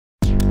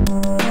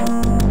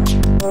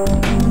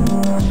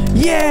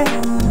Yeah.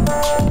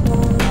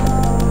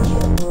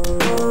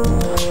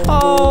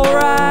 All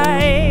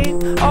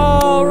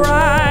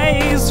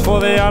rise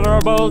for the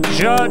honorable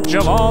judge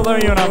of all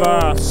the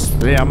universe,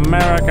 the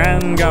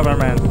American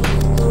government.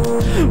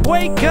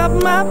 Wake up,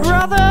 my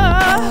brother,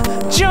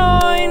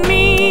 join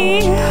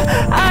me.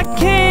 I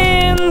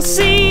can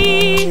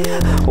see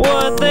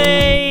what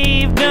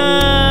they've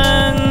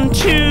done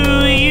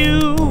to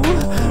you.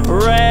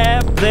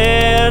 Wrap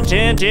their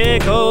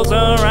tentacles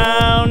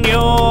around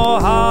your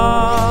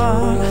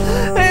heart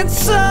and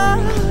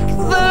suck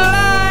the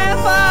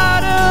life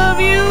out of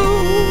you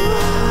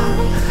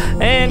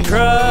and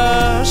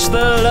crush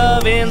the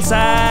love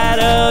inside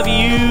of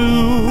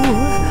you.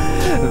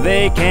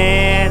 They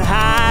can't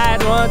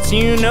hide once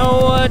you know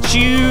what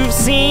you've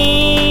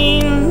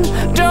seen.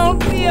 Don't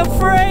be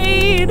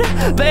afraid,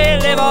 they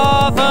live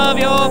off of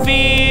your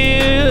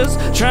fears,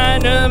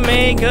 trying to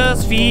make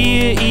us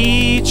fear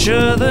each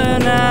other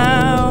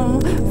now.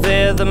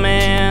 They're the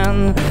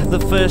man, the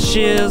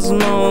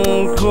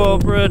fascismo,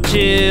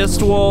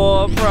 corporatist,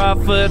 war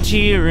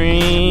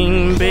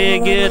profiteering,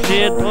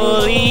 bigoted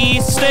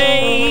police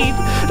state.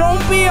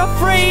 Don't be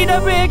afraid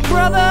of Big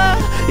Brother,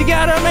 you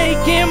gotta make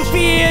him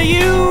fear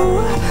you.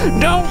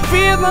 Don't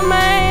fear the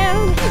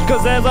man,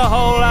 cause there's a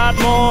whole lot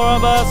more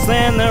of us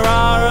than there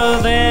are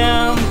of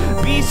them.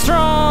 Be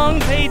strong,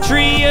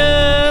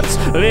 patriots,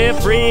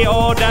 live free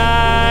or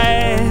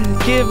die.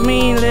 Give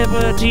me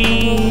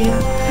liberty,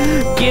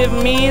 give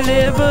me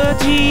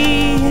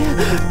liberty,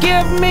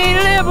 give me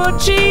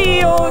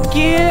liberty, or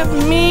give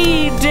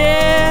me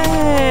death.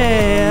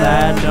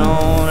 I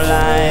don't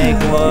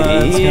like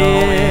what's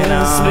going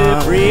on,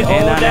 live free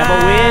and I never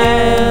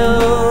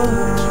will,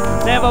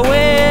 never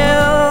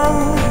will,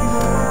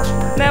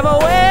 never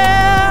will.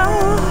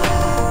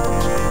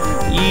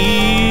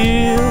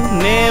 You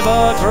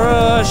never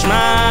crush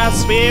my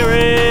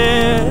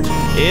spirit,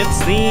 it's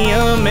the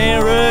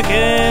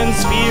American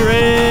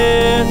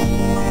spirit.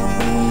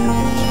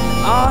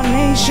 Our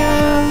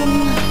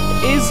nation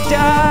is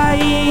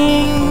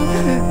dying,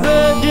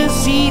 the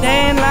deceit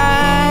and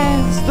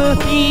lies, the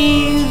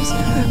thieves,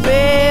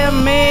 they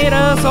made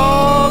us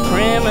all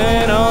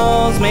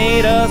criminals,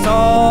 made us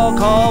all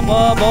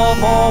culpable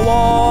for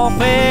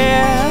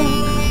warfare.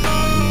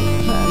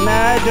 And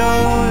I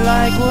don't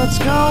like what's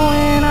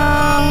going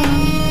on,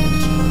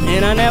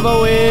 and I never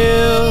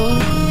will,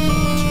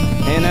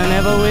 and I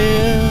never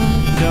will.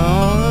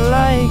 Don't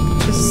like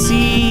to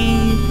see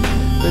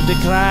the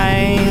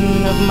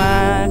decline of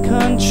my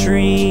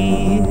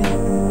country.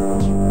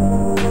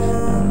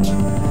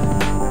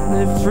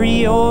 Live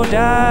free or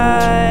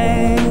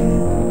die,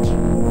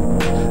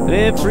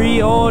 live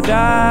free or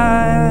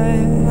die.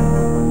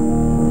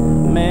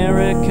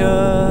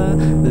 America,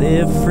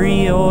 live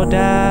free or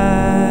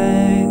die.